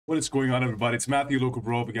What is going on, everybody? It's Matthew, local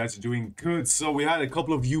bro. Hope you guys are doing good. So we had a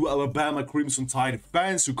couple of you Alabama Crimson Tide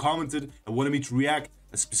fans who commented and wanted me to react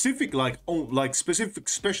a specific specific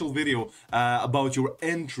special video about your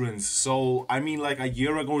entrance. So I mean, like a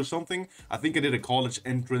year ago or something, I think I did a college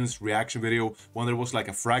entrance reaction video when there was like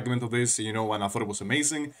a fragment of this, you know, and I thought it was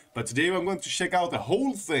amazing. But today I'm going to check out the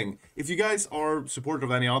whole thing. If you guys are supportive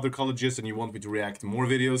of any other colleges and you want me to react to more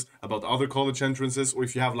videos about other college entrances, or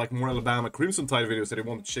if you have like more Alabama Crimson Tide videos that you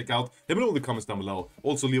want to check out, let me know in the comments down below.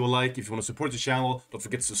 Also leave a like if you want to support the channel. Don't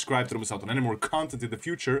forget to subscribe to miss out on any more content in the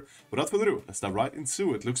future. Without further ado, let's dive right into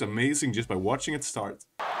it. Looks amazing just by watching it start.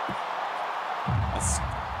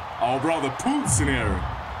 Oh, bro, the pulse in here.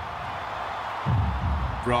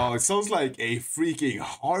 Bro, it sounds like a freaking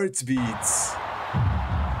heartbeat.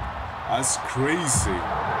 That's crazy.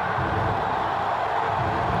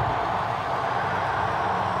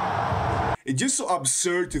 It's just so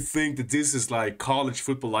absurd to think that this is like college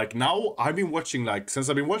football. Like now I've been watching, like since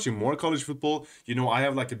I've been watching more college football, you know, I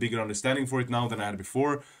have like a bigger understanding for it now than I had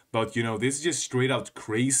before. But you know, this is just straight out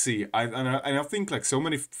crazy. I think like so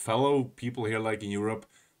many fellow people here, like in Europe,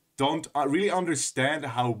 don't really understand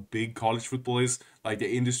how big college football is, like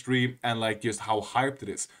the industry, and like just how hyped it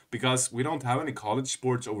is, because we don't have any college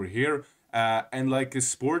sports over here, and like the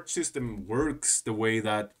sports system works the way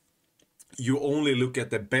that you only look at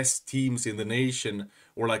the best teams in the nation,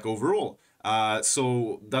 or like overall.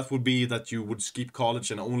 So that would be that you would skip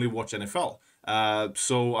college and only watch NFL.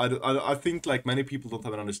 So I think like many people don't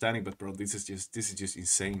have an understanding, but bro, this is just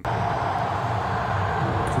insane,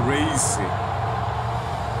 crazy.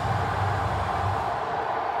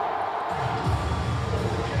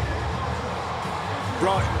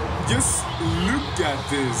 Bro, just look at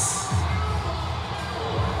this.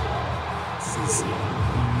 This is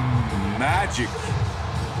magic.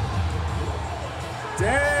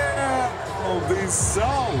 Damn, oh, this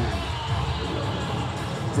sound.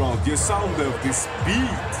 Bro, the sound of this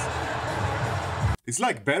beat. It's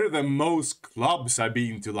like better than most clubs I've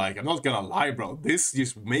been to. Like, I'm not gonna lie, bro. This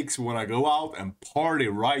just makes me wanna go out and party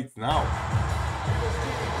right now.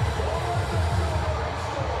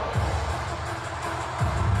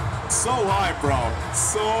 So hype, bro.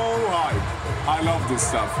 So hype. I love this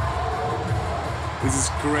stuff. This is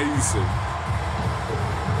crazy.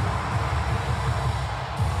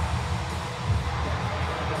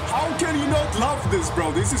 How can you not love this,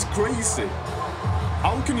 bro? This is crazy.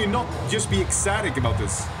 How can you not just be ecstatic about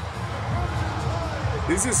this?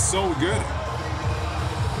 This is so good.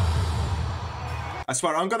 I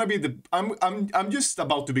swear, I'm gonna be the I'm just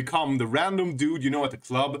about to become the random dude, you know, at the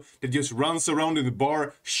club that just runs around in the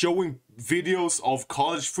bar showing videos of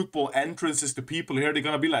college football entrances to people here. They're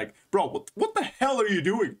gonna be like, bro, what the hell are you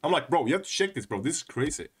doing? I'm like, bro, you have to check this, bro. This is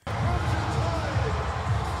crazy.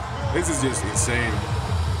 This is just insane.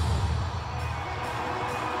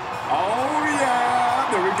 Oh yeah,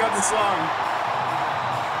 there we got the song.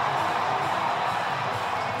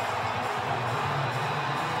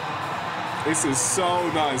 This is so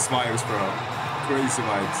nice vibes, bro. Crazy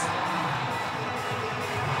vibes.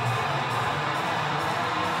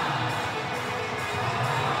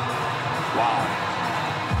 Wow.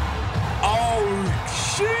 Oh,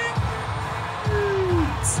 shit.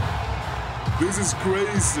 This is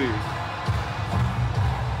crazy.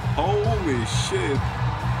 Holy shit.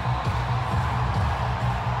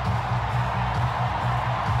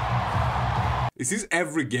 Is this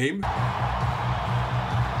every game?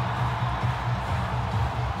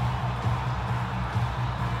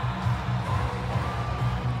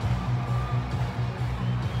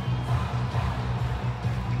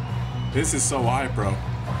 This is so high, bro.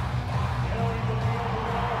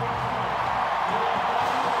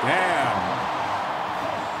 Damn.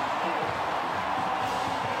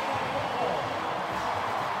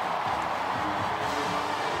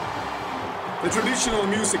 The traditional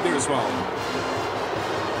music there as well.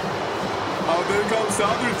 Oh, there comes the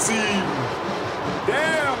other team.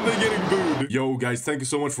 Damn, they're getting booed. Yo, guys, thank you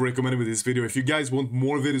so much for recommending me this video. If you guys want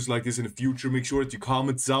more videos like this in the future, make sure that you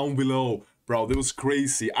comment down below. Bro, that was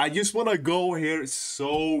crazy. I just want to go here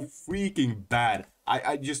so freaking bad.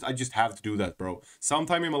 I just have to do that, bro.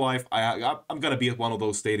 Sometime in my life, I'm gonna be at one of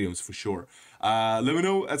those stadiums for sure. Let me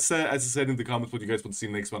know, as I said in the comments, what you guys want to see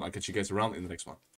in the next one. I'll catch you guys around in the next one.